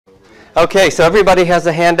Okay, so everybody has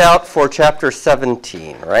a handout for chapter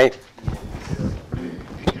 17, right?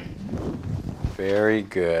 Very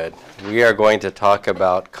good. We are going to talk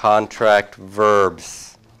about contract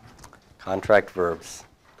verbs. Contract verbs.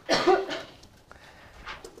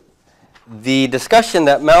 The discussion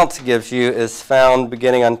that Mounce gives you is found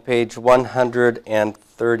beginning on page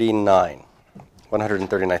 139.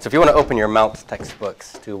 139. So if you want to open your Mounce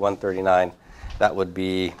textbooks to 139, that would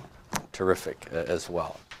be terrific as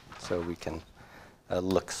well. So we can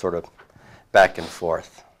look sort of back and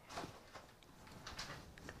forth.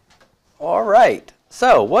 All right.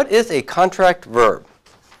 So what is a contract verb?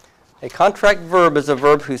 A contract verb is a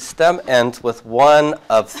verb whose stem ends with one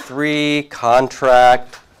of three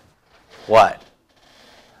contract what?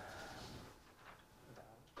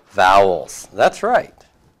 Vowels. That's right.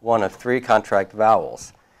 One of three contract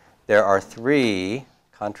vowels. There are three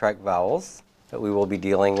contract vowels that we will be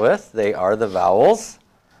dealing with. They are the vowels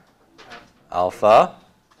alpha,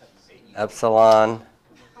 epsilon,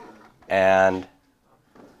 and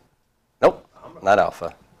nope, not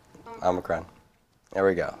alpha, omicron. There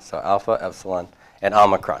we go. So alpha, epsilon, and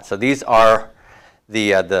omicron. So these are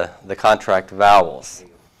the contract vowels.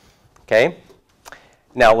 Okay?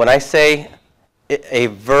 Now, when I say a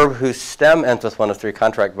verb whose stem ends with one of three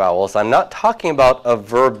contract vowels, I'm not talking about a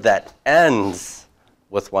verb that ends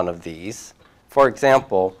with one of these. For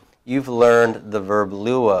example, you've learned the verb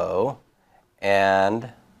luo, and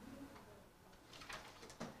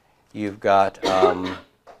you've got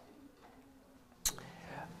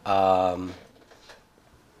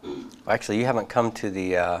actually, you haven't come to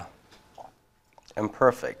the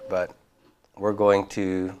imperfect, but we're going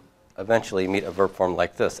to eventually meet a verb form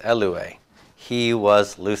like this, elue. He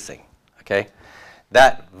was loosing. Okay?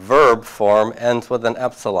 That verb form ends with an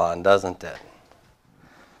epsilon, doesn't it?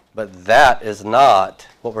 But that is not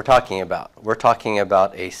what we're talking about. We're talking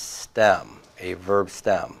about a stem, a verb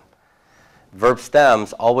stem. Verb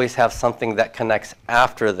stems always have something that connects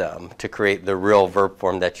after them to create the real verb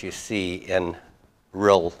form that you see in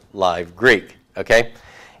real live Greek. Okay?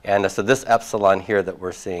 And so this epsilon here that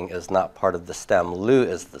we're seeing is not part of the stem. Lu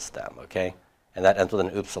is the stem, okay? And that ends with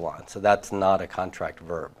an upsilon. So that's not a contract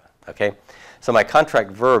verb, okay? So my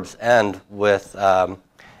contract verbs end with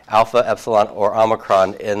alpha, epsilon, or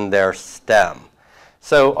omicron in their stem.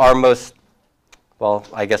 So our most, well,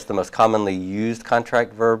 I guess the most commonly used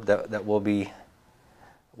contract verb that we'll be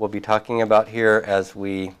talking about here as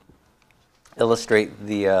we illustrate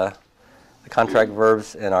the contract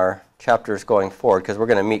verbs in our chapters going forward, because we're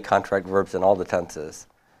going to meet contract verbs in all the tenses,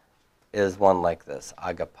 is one like this,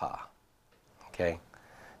 agapa. Okay?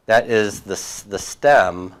 That is the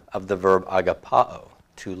stem of the verb agapao,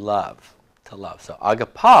 to love, to love. So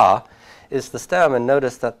agapa is the stem, and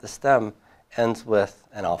notice that the stem ends with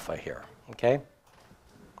an alpha here. Okay?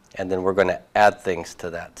 And then we're going to add things to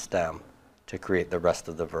that stem to create the rest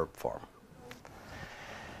of the verb form.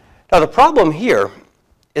 Now the problem here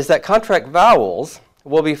is that contract vowels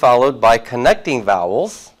will be followed by connecting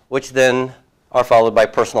vowels, which then are followed by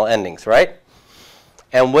personal endings, right?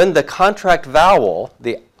 And when the contract vowel,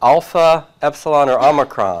 the alpha, epsilon, or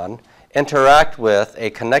omicron, interact with a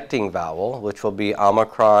connecting vowel, which will be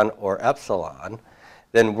omicron or epsilon,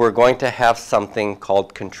 then we're going to have something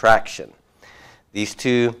called contraction. These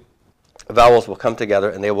two vowels will come together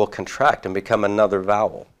and they will contract and become another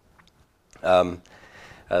vowel.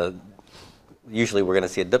 Usually we're going to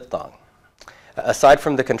see a diphthong. Aside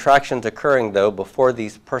from the contractions occurring, though, before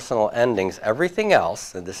these personal endings, everything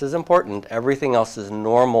else, and this is important, everything else is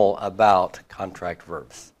normal about contract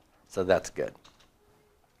verbs. So that's good.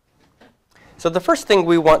 So the first thing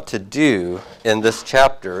we want to do in this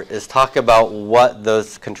chapter is talk about what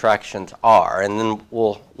those contractions are, and then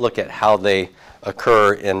we'll look at how they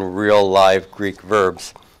occur in real live Greek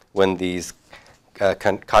verbs when these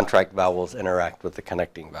contract vowels interact with the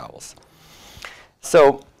connecting vowels.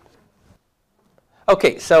 So,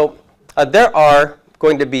 okay, so there are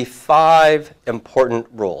going to be 5 important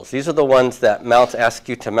rules. These are the ones that Mounce asks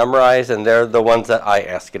you to memorize, and they're the ones that I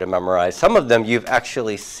ask you to memorize. Some of them you've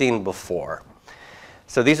actually seen before.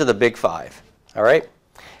 So these are the big 5, all right?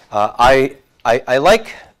 I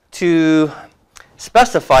like to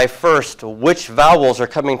specify first which vowels are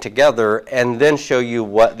coming together and then show you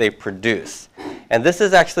what they produce. And this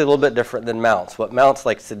is actually a little bit different than Mounce. What Mounce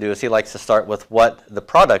likes to do is he likes to start with what the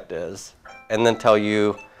product is and then tell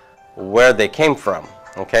you where they came from,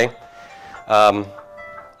 okay?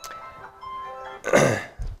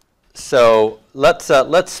 So let's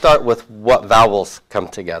start with what vowels come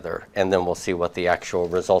together, and then we'll see what the actual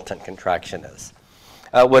resultant contraction is.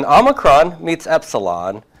 When omicron meets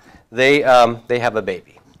epsilon, they have a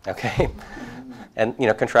baby, okay? And,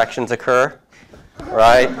 contractions occur,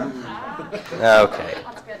 right? Okay.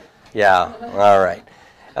 That's good. Yeah, all right.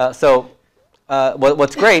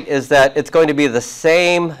 What's great is that it's going to be the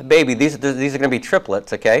same baby. These are going to be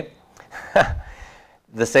triplets, okay?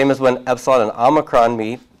 The same as when epsilon and omicron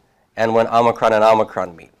meet and when omicron and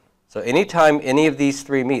omicron meet. So anytime any of these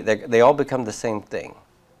three meet, they all become the same thing.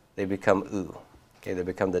 They become oo. Okay, they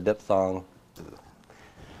become the diphthong oo.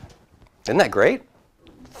 Isn't that great?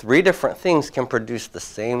 Three different things can produce the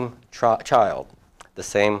same child, the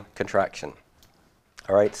same contraction.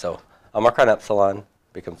 All right, so omicron epsilon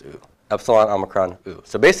becomes oo. Epsilon, omicron, oo.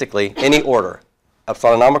 So basically, any order.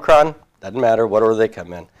 Epsilon and omicron, doesn't matter what order they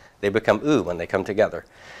come in. They become oo when they come together.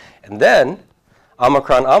 And then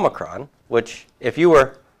omicron, omicron, which if you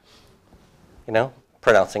were,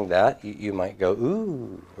 pronouncing that, you might go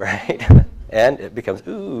ooh, right? And it becomes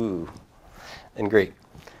ooh in Greek.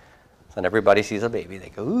 So when everybody sees a baby, they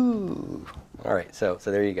go ooh. All right, so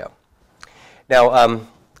there you go. Now,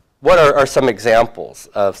 what are some examples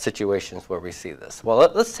of situations where we see this? Well,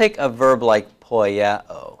 let's take a verb like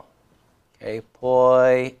poieo. Okay,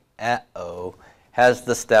 poieo has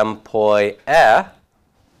the stem poi-e,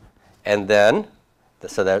 and then,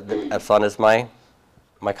 so that the epsilon is my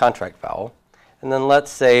contract vowel. And then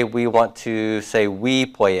let's say we want to say we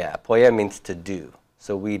poiea. Poiea means to do,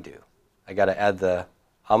 so we do. I got to add the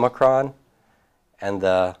omicron and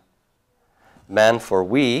the men for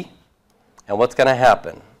we, and what's going to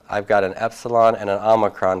happen? I've got an epsilon and an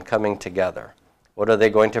omicron coming together. What are they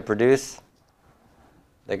going to produce?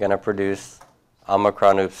 They're going to produce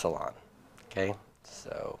omicron upsilon. Okay,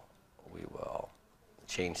 so we will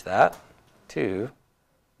change that to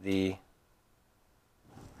the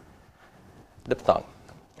diphthong,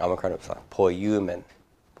 omicron upsilon, poiumen,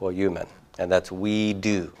 and that's we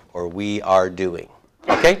do or we are doing.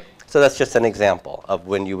 Okay, so that's just an example of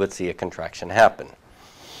when you would see a contraction happen.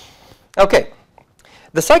 Okay,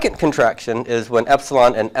 the second contraction is when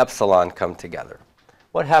epsilon and epsilon come together.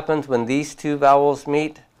 What happens when these two vowels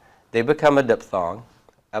meet? They become a diphthong,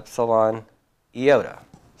 epsilon iota.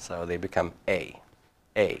 So they become A.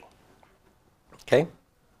 Okay?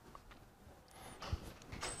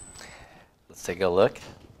 Let's take a look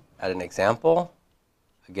at an example.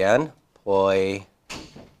 Again, poi-e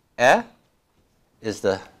is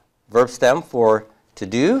the verb stem for to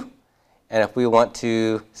do. And if we want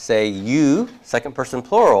to say you, second person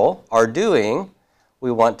plural, are doing,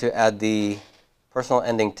 we want to add the personal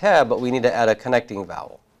ending te, but we need to add a connecting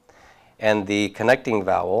vowel. And the connecting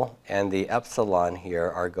vowel and the epsilon here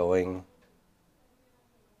are going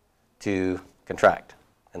to contract.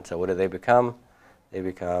 And so what do they become? They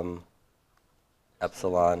become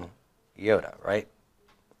epsilon iota, right?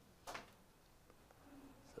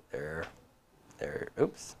 So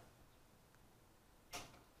oops.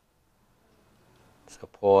 So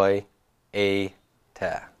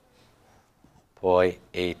poi-e-te.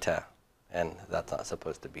 Poi-e-te. And that's not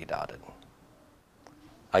supposed to be dotted.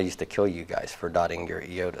 I used to kill you guys for dotting your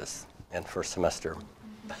iotas in first semester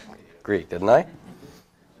Greek, didn't I?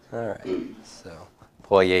 All right, so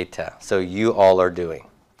poi-e-te. So you all are doing.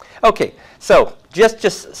 Okay, so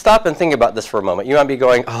just stop and think about this for a moment. You might be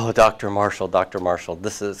going, oh, Dr. Marshall,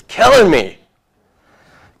 this is killing me.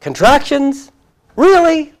 Contractions?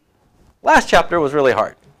 Really? Last chapter was really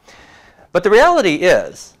hard. But the reality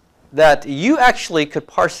is that you actually could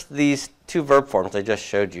parse these two verb forms I just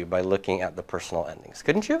showed you by looking at the personal endings,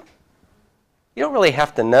 couldn't you? You don't really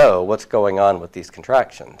have to know what's going on with these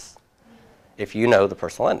contractions if you know the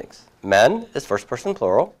personal endings. Men is first person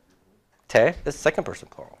plural. Te is second person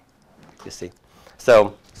plural, you see.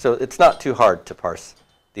 So it's not too hard to parse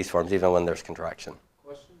these forms even when there's contraction.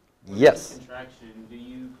 Question? Yes? Contraction, do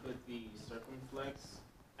you put the circumflex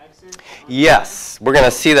accent? Yes, we're going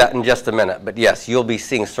to see that in just a minute. But yes, you'll be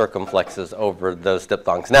seeing circumflexes over those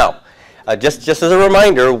diphthongs. Now, just as a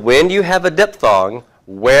reminder, when you have a diphthong,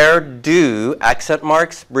 where do accent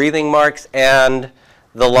marks, breathing marks, and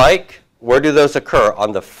the like, where do those occur?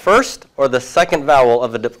 On the first or the second vowel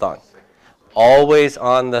of a diphthong? Always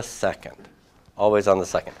on the second. Always on the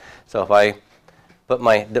second. So if I put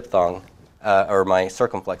my diphthong, or my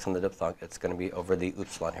circumflex on the diphthong, it's going to be over the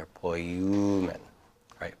upsilon here, poiumen.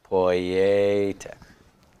 Right, poiete.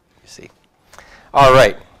 You see. All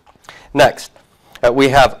right. Next, we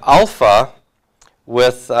have alpha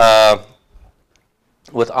with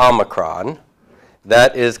omicron.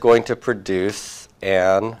 That is going to produce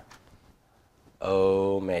an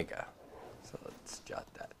omega. So let's jot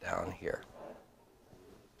that down here.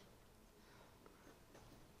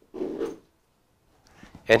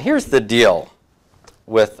 And here's the deal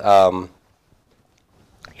with the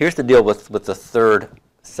third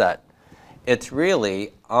set. it's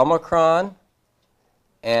really omicron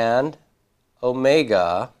and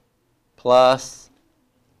omega plus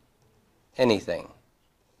anything.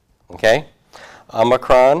 Okay?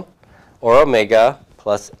 Omicron or omega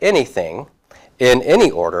plus anything in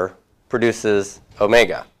any order produces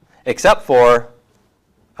omega, except for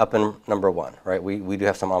up in number 1, right? We do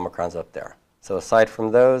have some omicrons up there. So aside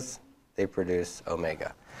from those, they produce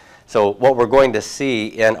omega. So what we're going to see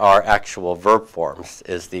in our actual verb forms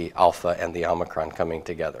is the alpha and the omicron coming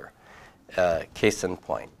together. Case in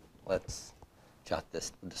point, let's jot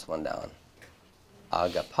this one down.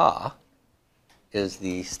 Agapa is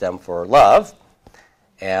the stem for love.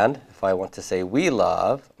 And if I want to say we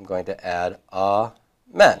love, I'm going to add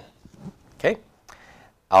amen. Okay?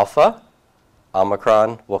 Alpha,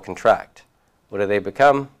 omicron will contract. What do they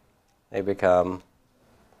become? They become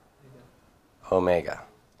omega.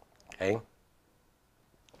 Okay?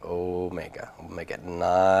 Omega. We'll make it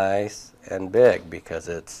nice and big because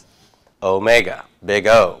it's omega, big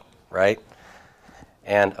O, right?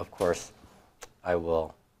 And of course, I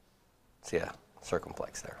will see a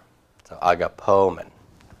circumflex there. So agapomen,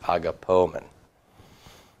 agapomen.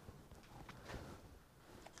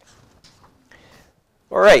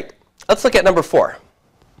 All right, let's look at number 4.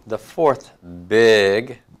 The fourth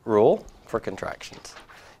big rule for contractions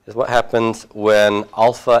is what happens when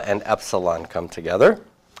alpha and epsilon come together.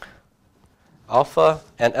 Alpha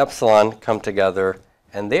and epsilon come together,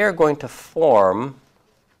 and they are going to form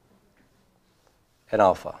an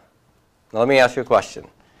alpha. Now let me ask you a question.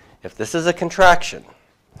 If this is a contraction,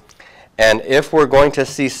 and if we're going to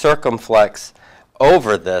see circumflex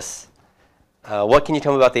over this, what can you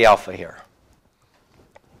tell me about the alpha here?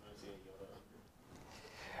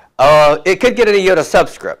 It could get an iota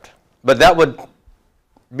subscript, but that would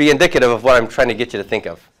be indicative of what I'm trying to get you to think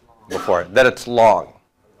of before, that it's long.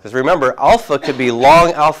 Because remember, alpha could be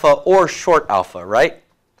long alpha or short alpha, right?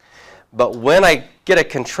 But when I get a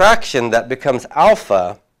contraction that becomes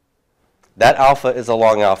alpha, that alpha is a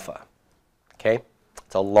long alpha. Okay?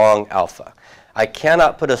 It's a long alpha. I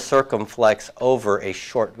cannot put a circumflex over a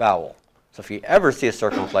short vowel. So if you ever see a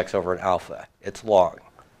circumflex over an alpha, it's long,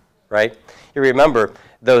 right? You remember,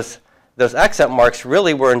 those accent marks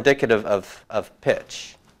really were indicative of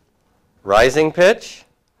pitch. Rising pitch,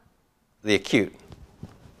 the acute.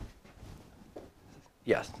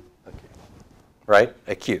 Yes. Okay. Right?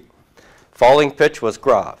 Acute. Falling pitch was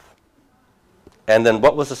grave. And then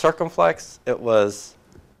what was the circumflex? It was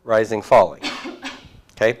rising, falling.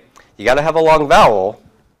 Okay? You got to have a long vowel.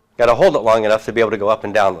 You got to hold it long enough to be able to go up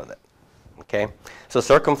and down with it. Okay? So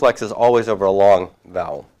circumflex is always over a long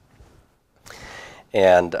vowel.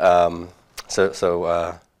 And so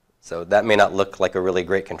that may not look like a really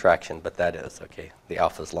great contraction, but that is. Okay? The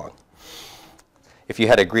alpha is long. If you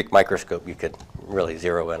had a Greek microscope, you could really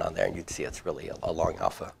zero in on there, and you'd see it's really a long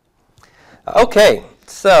alpha. Okay,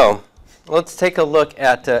 so let's take a look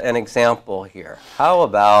at an example here. How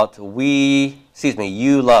about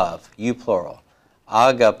you love, you plural.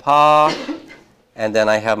 Agapa, and then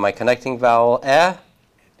I have my connecting vowel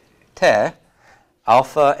te,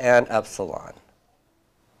 alpha and epsilon.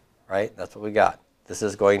 Right? That's what we got. This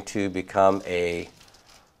is going to become a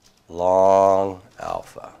long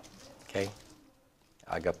alpha. Okay?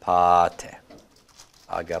 Agapate.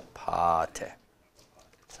 Agapate.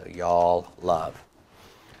 So y'all love.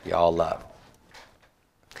 Y'all love.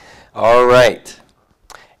 All right.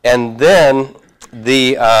 And then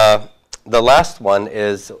the last one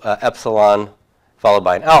is epsilon followed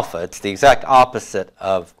by an alpha. It's the exact opposite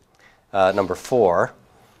of number 4.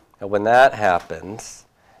 And when that happens,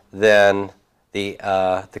 then the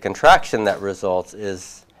contraction that results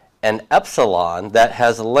is an epsilon that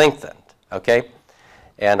has lengthened. Okay?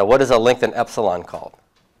 And what is a lengthened epsilon called?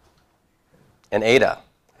 An eta.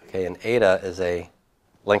 Okay, an eta is a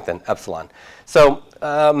lengthened epsilon. So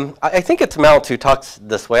I think it's Mounce who talks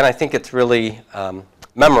this way, and I think it's really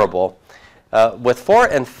memorable. With 4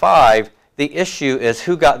 and 5, the issue is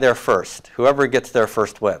who got there first. Whoever gets there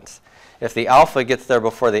first wins. If the alpha gets there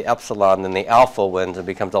before the epsilon, then the alpha wins and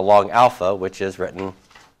becomes a long alpha, which is written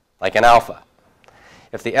like an alpha.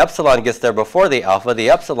 If the epsilon gets there before the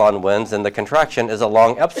epsilon wins, and the contraction is a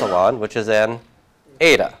long epsilon, which is an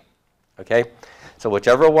eta. Okay? So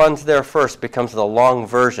whichever one's there first becomes the long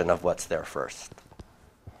version of what's there first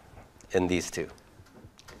in these two.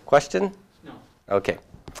 Question? No. Okay.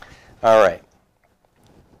 All right.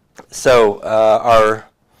 So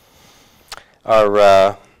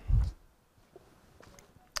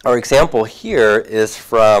our example here is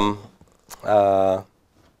from I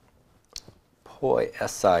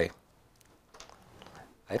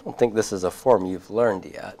don't think this is a form you've learned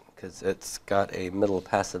yet, because it's got a middle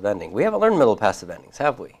passive ending. We haven't learned middle passive endings,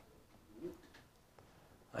 have we?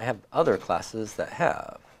 I have other classes that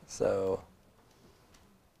have. So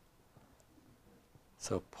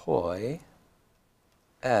poi,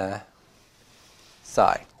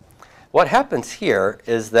 psi. What happens here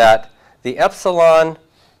is that the epsilon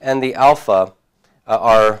and the alpha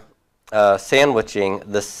are sandwiching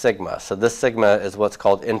the sigma. So this sigma is what's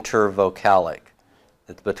called intervocalic.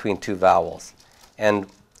 It's between two vowels. And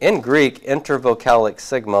in Greek, intervocalic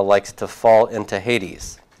sigma likes to fall into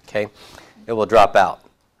Hades. Okay? It will drop out.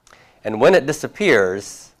 And when it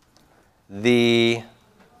disappears, the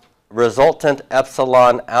resultant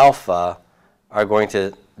epsilon alpha are going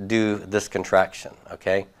to do this contraction.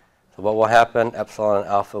 Okay? So what will happen? Epsilon and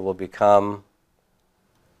alpha will become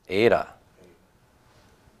eta.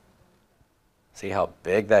 See how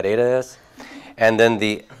big that eta is? And then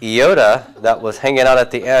the iota that was hanging out at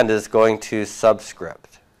the end is going to subscript.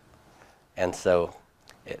 And so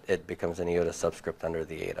it becomes an iota subscript under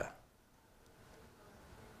the eta.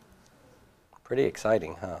 Pretty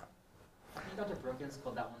exciting, huh? I think Dr. Brookins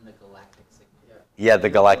called that one the galactic sigma. Yeah, the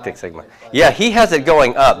galactic sigma. Yeah, he has it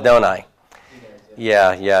going up, don't I?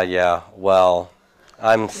 Yeah. Well,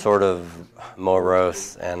 I'm sort of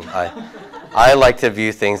morose, and I like to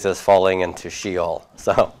view things as falling into Sheol.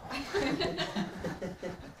 So,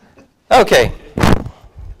 okay.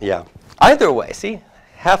 Yeah. Either way, see?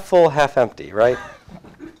 Half full, half empty, right?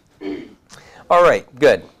 All right,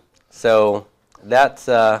 good. So that's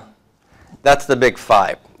the big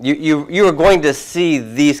five. You are going to see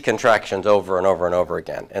these contractions over and over and over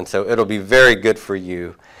again, and so it'll be very good for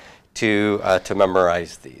you to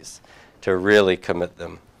memorize these, to really commit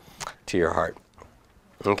them to your heart.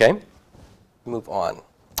 Okay? Move on.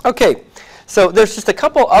 Okay, so there's just a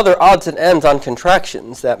couple other odds and ends on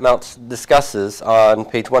contractions that Mounce discusses on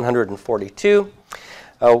page 142.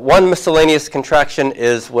 One miscellaneous contraction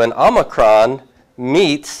is when omicron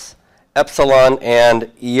meets epsilon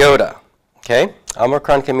and iota. Okay?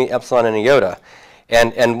 Omicron can meet epsilon and iota.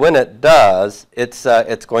 And when it does, it's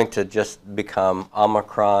going to just become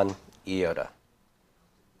omicron iota.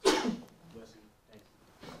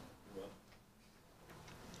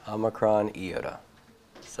 Omicron iota.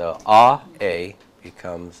 So A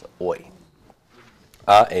becomes oi.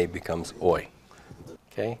 A becomes oi.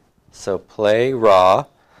 Okay? So play ra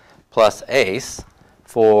plus ace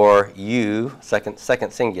for u, second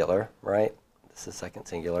singular, right? This is second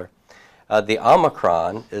singular. The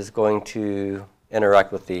omicron is going to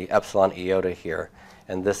interact with the epsilon iota here,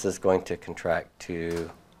 and this is going to contract to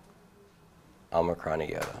omicron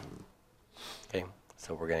iota. Okay,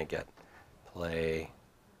 so we're going to get play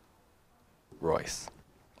Royce.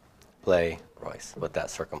 Play Royce with that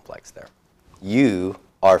circumflex there. You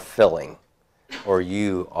are filling, or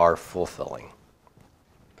you are fulfilling.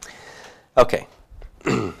 Okay,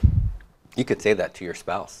 you could say that to your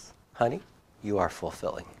spouse. Honey, you are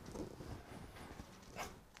fulfilling.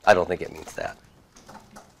 I don't think it means that.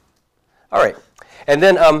 All right. And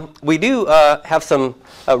then we do have some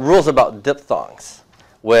rules about diphthongs.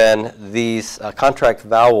 When these contract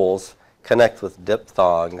vowels connect with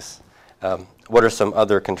diphthongs, what are some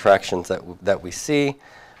other contractions that we see?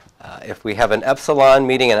 If we have an epsilon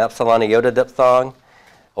meeting an epsilon iota diphthong,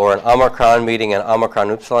 or an omicron meeting an omicron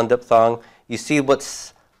upsilon diphthong, you see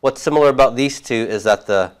what's similar about these two is that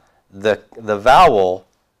the vowel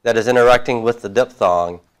that is interacting with the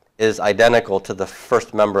diphthong is identical to the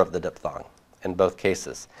first member of the diphthong in both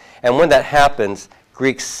cases. And when that happens,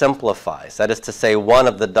 Greek simplifies. That is to say, one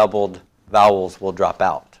of the doubled vowels will drop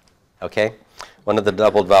out. Okay? One of the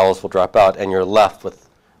doubled vowels will drop out, and you're left with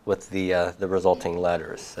the resulting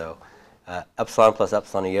letters. So epsilon plus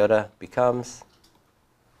epsilon iota becomes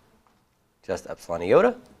just epsilon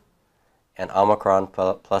iota, and omicron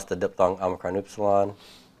plus the diphthong omicron upsilon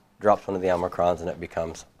drops one of the omicrons, and it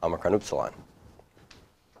becomes omicron upsilon.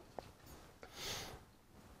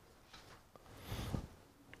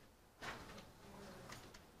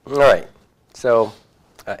 All right, so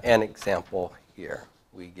an example here.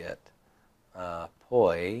 We get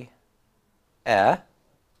poi,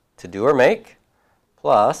 to do or make,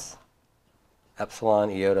 plus epsilon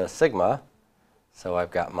iota sigma. So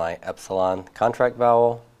I've got my epsilon contract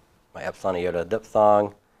vowel, my epsilon iota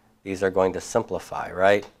diphthong. These are going to simplify,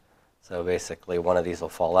 right? So basically one of these will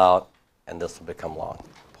fall out, and this will become long,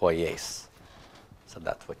 poies. So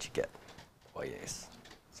that's what you get, poies.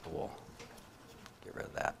 So we'll get rid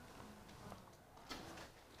of that.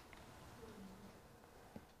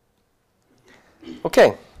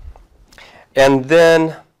 Okay, and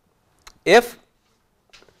then if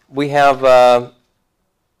we have a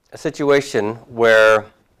situation where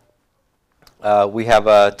we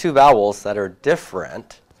have two vowels that are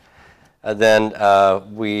different, then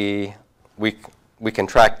we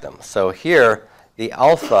contract them. So here, the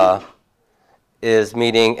alpha is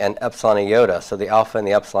meeting an epsilon iota. So the alpha and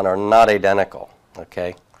the epsilon are not identical.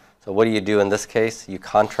 Okay. So what do you do in this case? You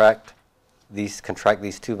contract these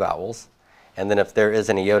two vowels, and then if there is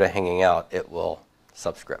an iota hanging out, it will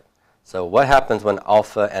subscript. So what happens when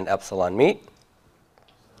alpha and epsilon meet?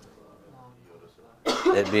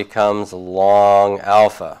 It becomes long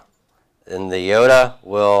alpha, and the iota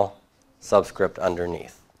will subscript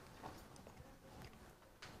underneath.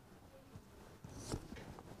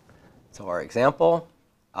 So our example,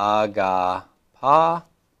 aga pa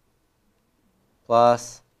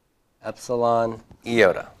plus epsilon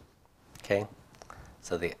iota. Okay,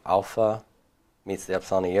 so the alpha meets the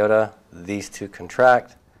epsilon iota. These two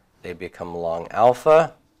contract. They become long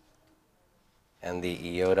alpha, and the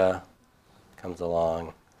iota comes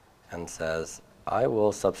along and says, I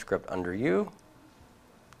will subscript under you,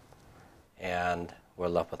 and we're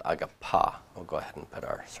left with aga pa. We'll go ahead and put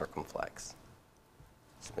our circumflex.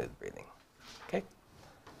 Smooth breathing. Okay,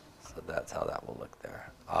 so that's how that will look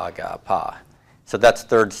there. Aga pa. So that's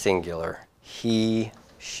third singular. He,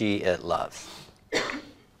 she, it loves.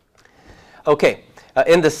 Okay,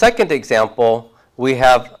 in the second example, we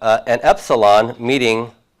have an epsilon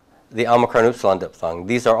meeting the omicron upsilon diphthong.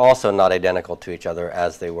 These are also not identical to each other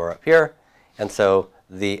as they were up here. And so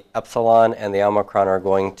the epsilon and the omicron are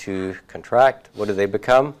going to contract. What do they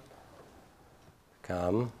become?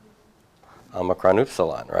 Become omicron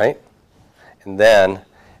upsilon, right? And then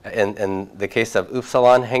in the case of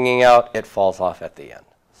upsilon hanging out, it falls off at the end.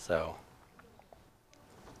 So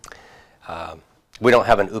we don't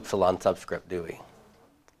have an upsilon subscript, do we?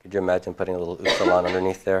 Could you imagine putting a little upsilon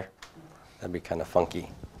underneath there? That'd be kind of funky.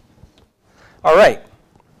 All right.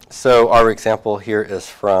 So our example here is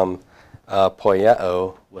from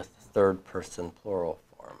poieo with third person plural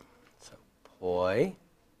form. So poi,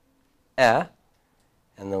 and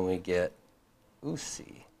then we get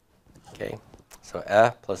usi. Okay. So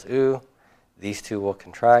plus u, these two will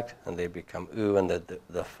contract, and they become u, and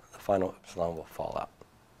the final epsilon will fall out.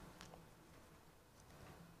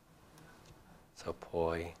 So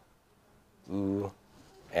poi, u,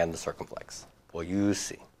 and the circumflex.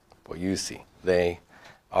 Poiusi. Poiusi. They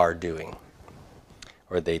are doing,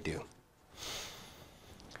 or they do.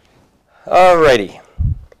 Alrighty.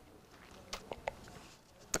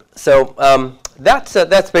 So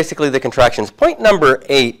that's basically the contractions. Point number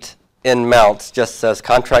 8 in Mounce just says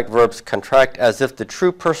contract verbs contract as if the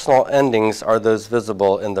true personal endings are those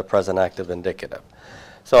visible in the present active indicative.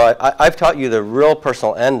 So I've taught you the real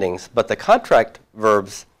personal endings, but the contract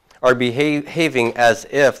verbs are behaving as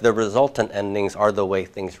if the resultant endings are the way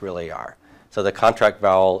things really are. So the contract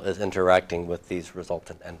vowel is interacting with these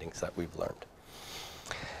resultant endings that we've learned.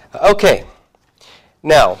 Okay.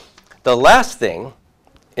 Now, the last thing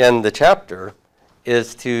in the chapter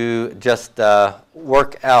is to just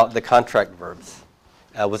work out the contract verbs.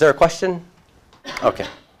 Was there a question? Okay.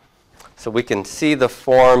 So we can see the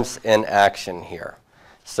forms in action here.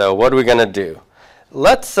 So what are we going to do?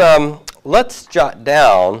 Let's jot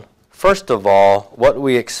down, first of all, what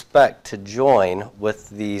we expect to join with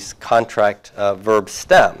these contract verb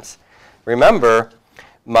stems. Remember,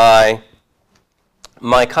 my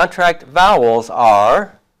contract vowels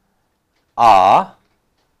are a,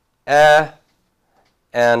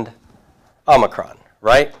 and omicron,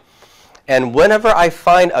 right? And whenever I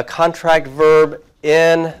find a contract verb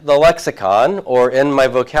in the lexicon or in my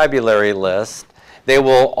vocabulary list, they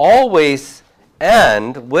will always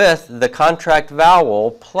end with the contract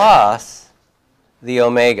vowel plus the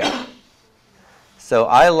omega. So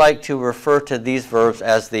I like to refer to these verbs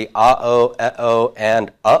as the a-o, e-o,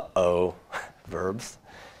 and uh-oh verbs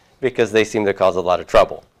because they seem to cause a lot of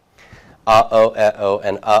trouble. A-o, e-o,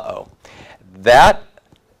 and uh-oh. That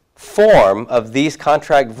form of these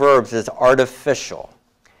contract verbs is artificial.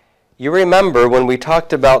 You remember when we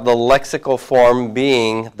talked about the lexical form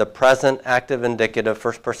being the present active indicative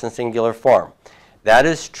first person singular form. That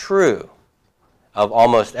is true of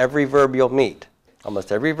almost every verb you'll meet.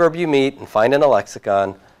 Almost every verb you meet and find in a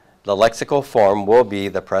lexicon, the lexical form will be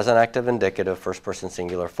the present active indicative first person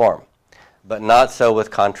singular form. But not so with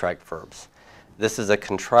contract verbs. This is a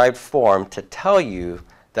contrived form to tell you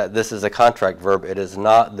that this is a contract verb. It is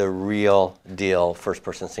not the real deal first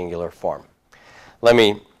person singular form. Let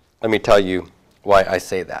me tell you why I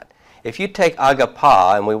say that. If you take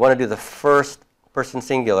agapa and we want to do the first person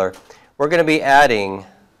singular, we're going to be adding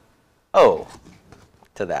o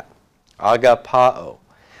to that. Agapao.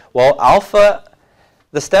 Well, alpha,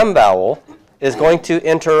 the stem vowel, is going to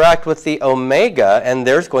interact with the omega, and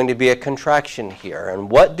there's going to be a contraction here. And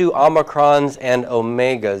what do omicrons and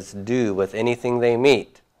omegas do with anything they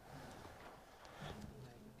meet?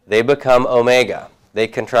 They become omega. They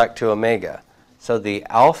contract to omega. So the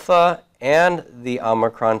alpha and the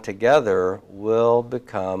omicron together will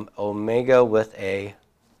become omega with a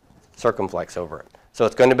circumflex over it. So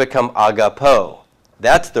it's going to become agapo.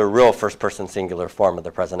 That's the real first-person singular form of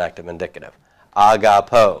the present active indicative.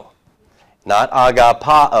 Agapo. Not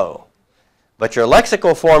agapao. But your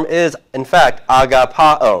lexical form is, in fact,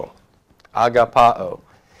 agapao. Agapao.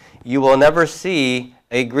 You will never see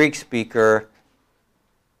a Greek speaker,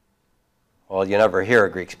 well, you never hear a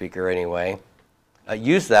Greek speaker anyway,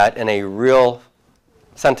 use that in a real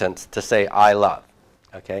sentence to say, I love.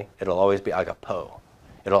 Okay? It'll always be agapo.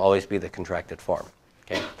 It'll always be the contracted form.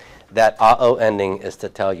 Okay? That ao ending is to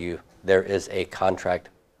tell you there is a contract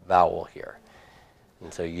vowel here.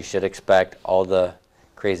 And so you should expect all the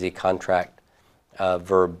crazy contract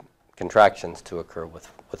verb contractions to occur with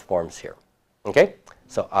forms here. Okay?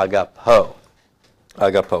 So agapo.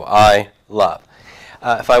 Agapo. I love.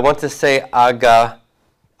 If I want to say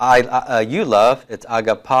you love, it's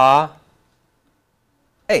agapa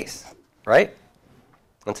ace, right?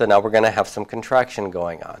 And so now we're going to have some contraction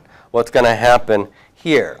going on. What's going to happen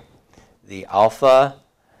here? The alpha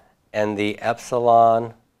and the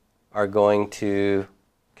epsilon are going to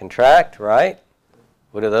contract, right?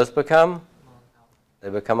 What do those become? They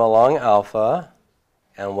become a long alpha.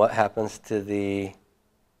 And what happens to the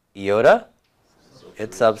iota?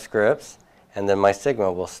 It subscripts. And then my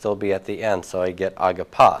sigma will still be at the end. So I get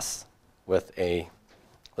agapas with a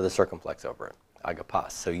circumflex over it.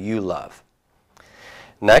 Agapas. So you love.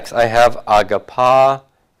 Next, I have agapa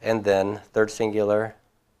and then third singular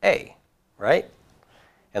a, right?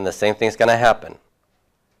 And the same thing's going to happen.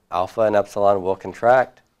 Alpha and epsilon will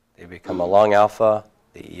contract. They become a long alpha.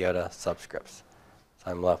 The iota subscripts.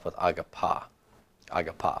 So I'm left with agapa.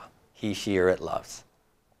 Agapa. He, she, or it loves.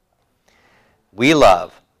 We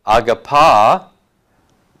love. Agapa,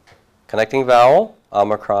 connecting vowel,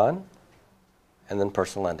 omicron, and then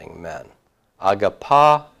personal ending, men.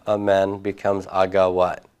 Agapa, amen, becomes aga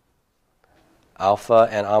what? Alpha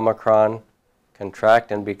and omicron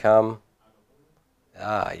contract and become,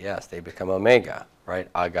 yes, they become omega,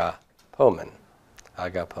 right? Agapomen.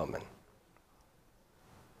 Agapomen.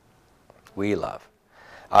 We love.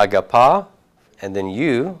 Agapa, and then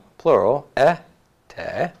you, plural,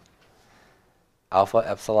 te. Alpha,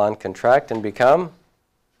 epsilon contract and become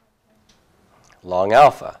long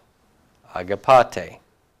alpha. Agapate.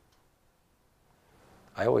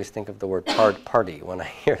 I always think of the word party when I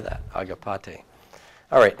hear that. Agapate.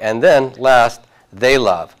 All right, and then last, they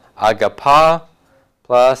love. Agapa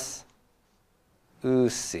plus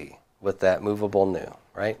usi with that movable nu,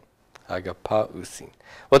 right? Agapa usi.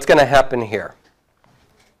 What's going to happen here?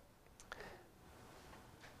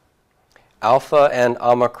 Alpha and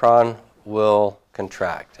omicron will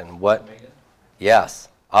contract. And what? Omega? Yes.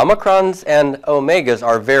 Omicrons and omegas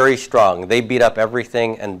are very strong. They beat up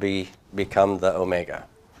everything and become the omega.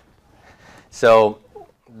 So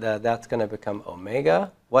that's going to become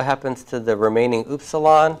omega. What happens to the remaining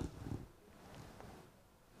upsilon?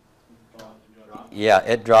 Yeah,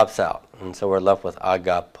 it drops out. And so we're left with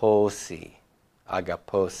agaposi.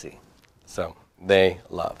 Agaposi. So they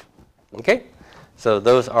love. Okay? So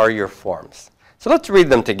those are your forms. So let's read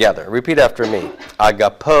them together. Repeat after me.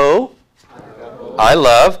 Agapo. Agapo. I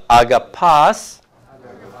love. Agapas.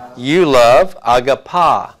 Agapas. You love.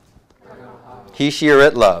 Agapa. Agapa. He, she, or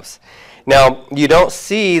it loves. Now, you don't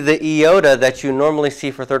see the iota that you normally see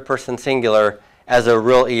for third person singular as a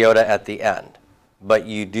real iota at the end. But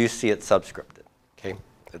you do see it subscripted. Okay?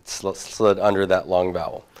 It's slid under that long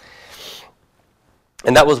vowel.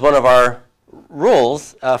 And that was one of our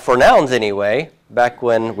rules, for nouns anyway, back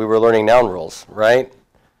when we were learning noun rules, right?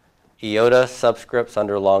 Iota subscripts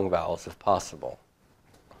under long vowels if possible.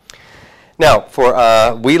 Now,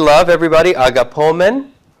 for we love, everybody,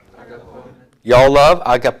 agapomen. Y'all love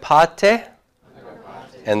agapate.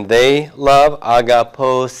 And they love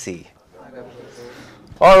agaposi.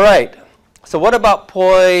 All right. So what about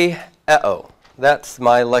poieo? That's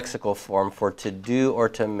my lexical form for to do or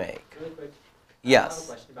to make. Really quick. Yes. I have a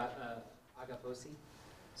question about agaposi.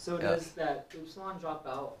 So does that upsilon drop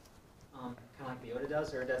out kind of like the iota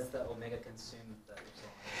does, or does the omega consume the upsilon?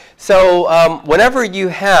 So whenever you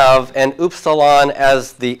have an upsilon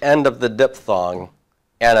as the end of the diphthong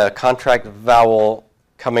and a contract vowel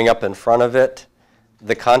coming up in front of it,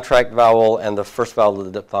 the contract vowel and the first vowel of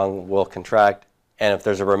the diphthong will contract, and if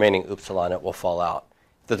there's a remaining upsilon, it will fall out.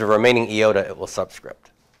 If there's a remaining iota, it will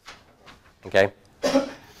subscript. Okay?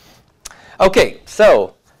 Okay,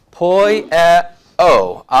 so poi e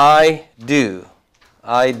o, I do.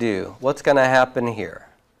 I do. What's going to happen here?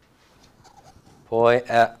 Poi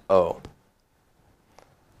e o.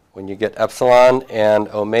 When you get epsilon and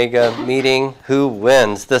omega meeting, who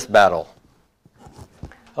wins this battle?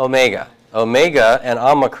 Omega. Omega and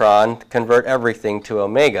omicron convert everything to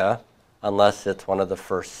omega unless it's one of the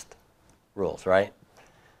first rules, right?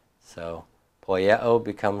 So poieo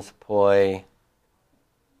becomes poi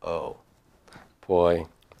o. Poi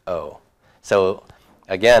o. So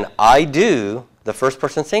again, I do, the first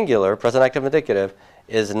person singular, present active indicative,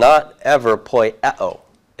 is not ever poieo.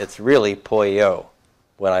 It's really poio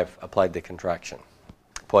when I've applied the contraction.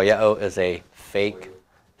 Poieo is a fake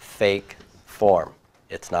form.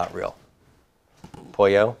 It's not real.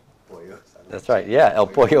 Pollo? Pollo. That's right. Yeah, El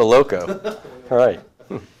Pollo Loco. All right.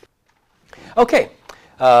 Okay.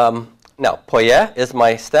 Now, poye is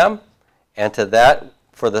my stem, and to that,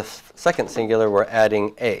 for the second singular, we're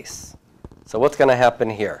adding ace. So what's going to happen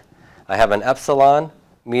here? I have an epsilon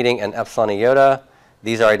meeting an epsilon iota.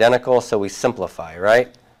 These are identical, so we simplify,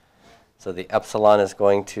 right? So the epsilon is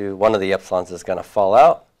going to, one of the epsilons is going to fall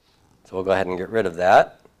out. So we'll go ahead and get rid of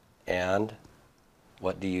that. And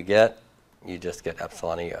what do you get? You just get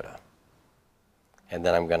epsilon iota. And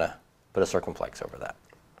then I'm going to put a circumflex over that.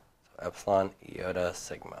 So epsilon iota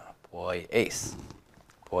sigma, poi ace,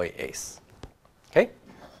 poi ace. Okay?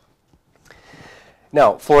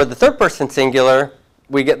 Now, for the third person singular,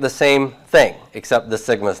 we get the same thing, except the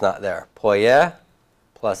sigma is not there. Poie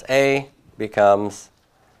plus a becomes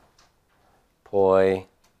poi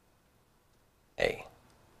a.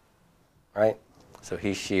 Right? So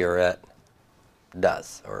he, she, or it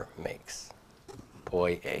does or makes.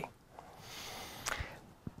 Poi a.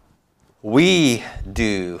 We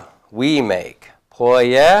do, we make.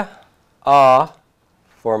 Poie a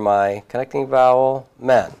for my connecting vowel,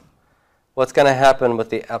 men. What's going to happen with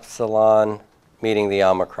the epsilon meeting the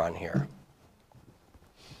omicron here?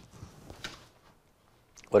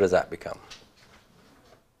 What does that become?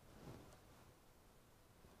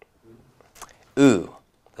 Oo.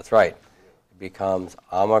 That's right. It becomes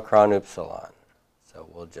omicron upsilon. So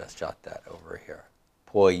we'll just jot that over here.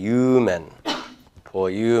 Poiumen.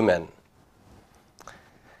 Poiumen.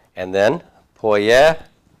 And then poie.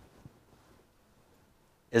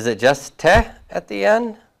 Is it just te at the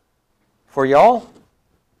end for y'all?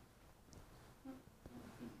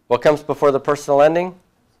 What comes before the personal ending?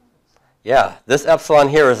 Yeah, this epsilon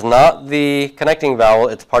here is not the connecting vowel.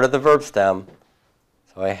 It's part of the verb stem.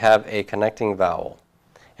 So I have a connecting vowel.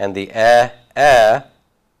 And the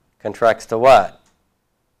contracts to what?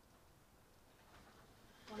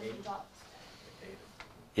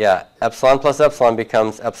 Yeah, epsilon plus epsilon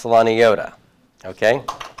becomes epsilon iota. Okay?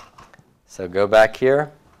 So go back here.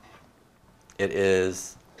 It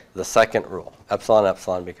is the second rule. Epsilon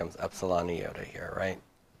epsilon becomes epsilon iota here, right?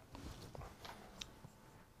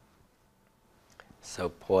 So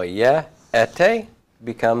poie ete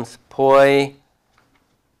becomes poi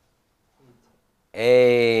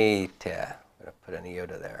ete. I'm going to put an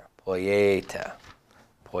iota there. Poiete.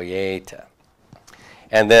 Poiete.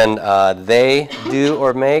 And then they do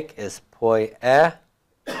or make is poi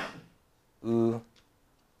u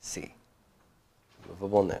si.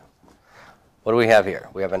 Movable nu. What do we have here?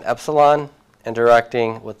 We have an epsilon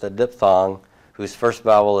interacting with the diphthong whose first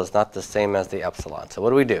vowel is not the same as the epsilon. So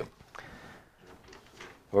what do we do?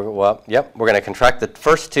 We're going to contract the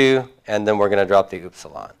first two, and then we're going to drop the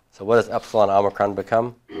upsilon. So what does epsilon omicron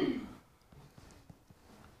become?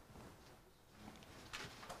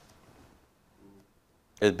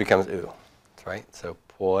 It becomes u. That's right. So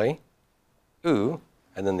poi, u,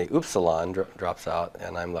 and then the upsilon drops out,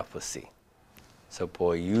 and I'm left with c. So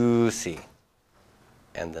poi u c,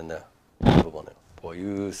 and then the movable nu. Poi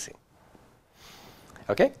u c.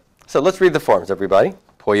 Okay. So let's read the forms, everybody.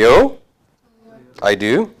 Poio. I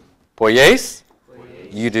do. Poies.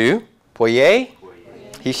 You do. Poie.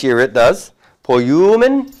 He, she, or it does.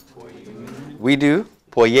 Poiumen. We do.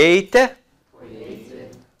 Poiete.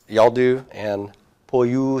 Y'all do. And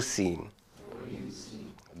poiusin.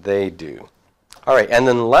 They do. All right. And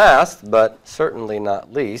then last, but certainly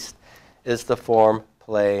not least, is the form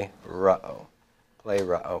play-ra'o.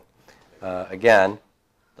 Play-ra'o. Again,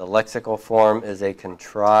 the lexical form is a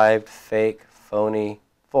contrived, fake, phony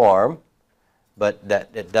form, but that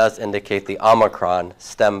it does indicate the omicron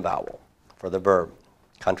stem vowel for the verb,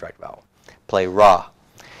 contract vowel. Play ra.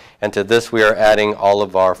 And to this we are adding all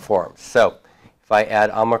of our forms. So if I add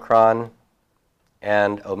omicron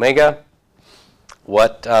and omega,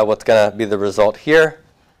 what's going to be the result here?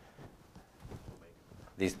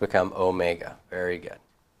 These become omega. Very good.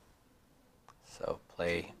 So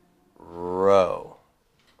play row.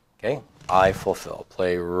 Okay, I fulfill,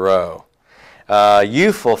 play row.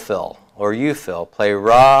 You fulfill, or you fill, play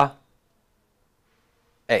ra,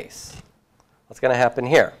 ace. What's going to happen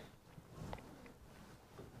here?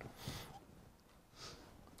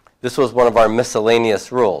 This was one of our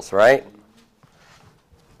miscellaneous rules, right?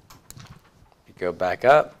 You go back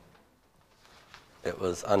up. It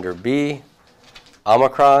was under B.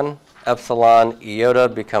 Omicron, epsilon, iota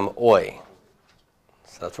become oi.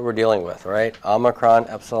 So that's what we're dealing with, right? Omicron,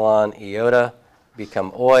 epsilon, iota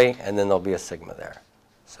become oi, and then there'll be a sigma there.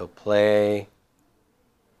 So play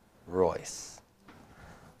Royce.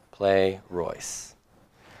 Play Royce.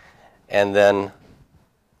 And then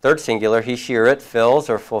third singular, he, she, or it fills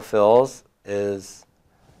or fulfills is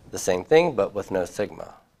the same thing, but with no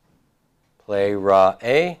sigma. Play Ra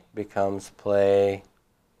A becomes play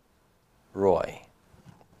Roy.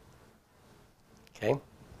 Okay?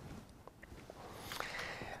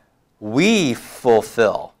 We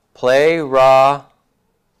fulfill. Play Ra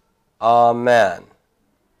Amen.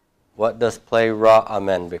 What does play Ra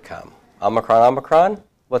Amen become? Omicron, Omicron?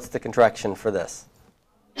 What's the contraction for this?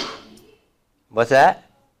 What's that?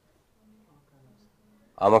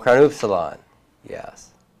 Omicron upsilon.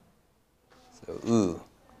 Yes. So oo.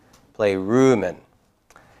 Play rumen.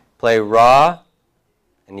 Play Ra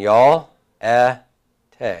and y'all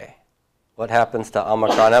te. What happens to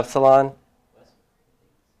Omicron epsilon?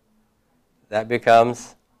 That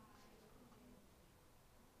becomes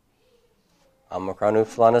Omicron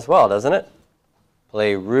upsilon as well, doesn't it?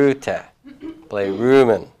 Play rute. Play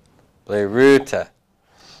rumen. Play rute.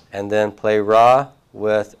 And then play Ra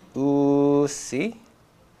with usi.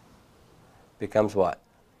 Becomes what?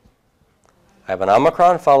 I have an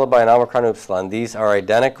Omicron followed by an Omicron upsilon. These are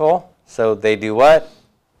identical, so they do what?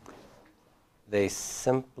 They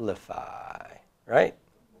simplify, right?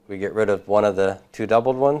 We get rid of one of the two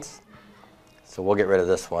doubled ones. So we'll get rid of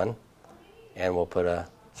this one, and we'll put a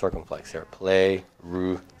circumflex here. Play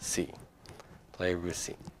ru-si. Play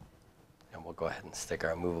ru-si. And we'll go ahead and stick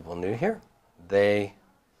our movable nu here. They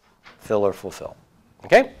fill or fulfill.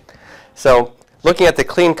 Okay? So looking at the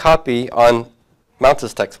clean copy on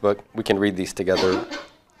Mounce's textbook, we can read these together.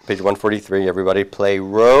 Page 143, everybody. Play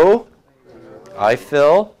row. I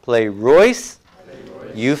fill. Play Royce.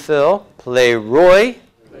 You fill. Play Roy.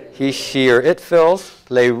 He, she, or it fills.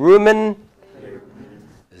 Play rumen.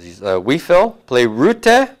 We fill. Play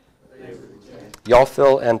rute. Y'all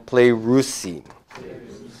fill. And play rusi.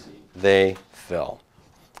 They fill.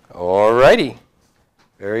 All righty.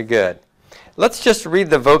 Very good. Let's just read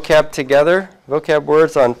the vocab together. Vocab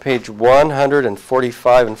words on page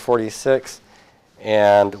 145 and 46.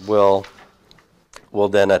 And we'll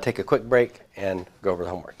then take a quick break and go over the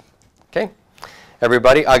homework. Okay?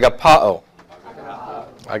 Everybody, agapao.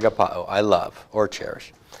 Agapao, I love or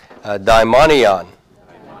cherish. Daimonion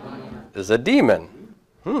is a demon.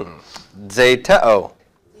 Zeteo.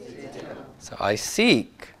 So I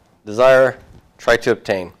seek, desire, try to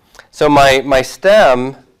obtain. So my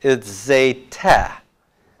stem is zete.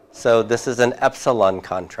 So this is an epsilon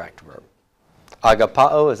contract verb.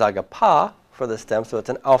 Agapao is agapa for the stem, so it's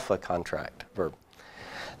an alpha contract verb.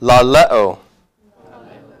 Laleo.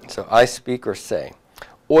 So I speak or say.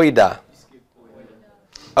 Oida.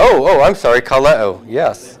 Oh, I'm sorry, kaleo.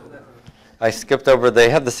 Yes. I skipped over, they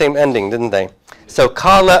have the same ending, didn't they? So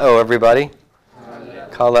kaleo, everybody.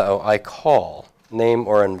 Kaleo, I call, name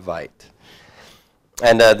or invite.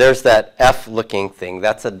 And there's that F-looking thing.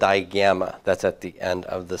 That's a digamma. That's at the end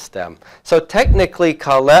of the stem. So technically,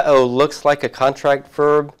 kaleo looks like a contract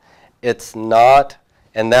verb. It's not.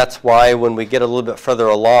 And that's why when we get a little bit further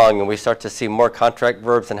along and we start to see more contract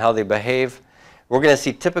verbs and how they behave, we're going to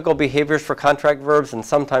see typical behaviors for contract verbs, and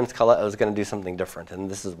sometimes kaleo is going to do something different. And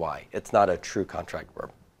this is why. It's not a true contract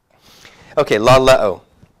verb. Okay, laleo.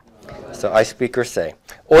 So I speak or say.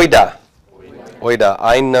 Oida. Oida,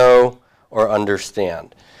 I know or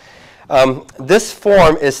understand. This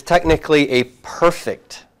form is technically a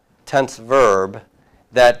perfect tense verb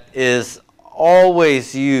that is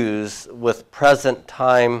always used with present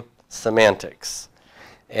time semantics.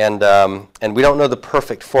 And we don't know the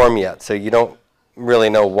perfect form yet, so you don't really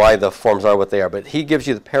know why the forms are what they are. But he gives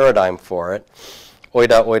you the paradigm for it.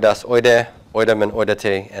 Oida, oidas, oide, oidamen,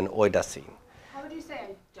 oidate, and oidasi. How would you say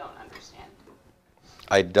I don't understand?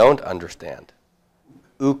 I don't understand.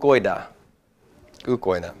 Ukoida.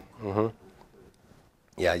 Ukoida.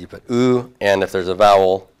 Yeah, you put u, and if there's a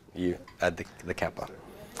vowel, you add the kappa.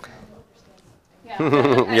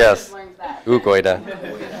 Yeah, yes. Ukoida.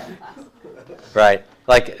 Right.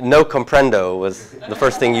 Like no comprendo was the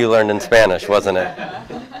first thing you learned in Spanish, wasn't it?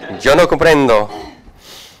 Yo no comprendo.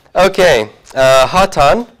 Okay.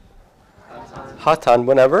 Hatan. hatan,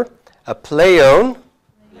 whenever. A pleon,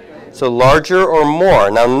 so larger or more.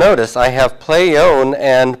 Now notice I have pleon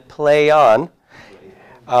and pleon.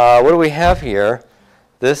 What do we have here?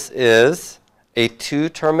 This is a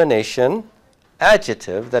two-termination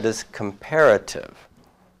adjective that is comparative.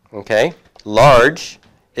 Okay? Large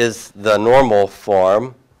is the normal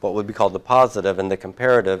form, what would be called the positive, and the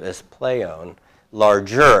comparative is pleon,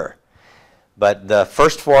 larger. But the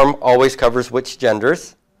first form always covers which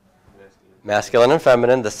genders? Masculine and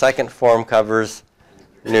feminine. The second form covers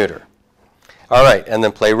neuter. All right, and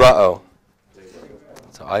then plerao.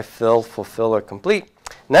 So I fill, fulfill, or complete.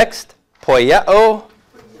 Next, poieo,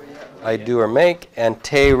 I do or make, and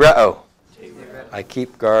tereo, I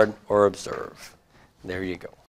keep, guard, or observe. There you go.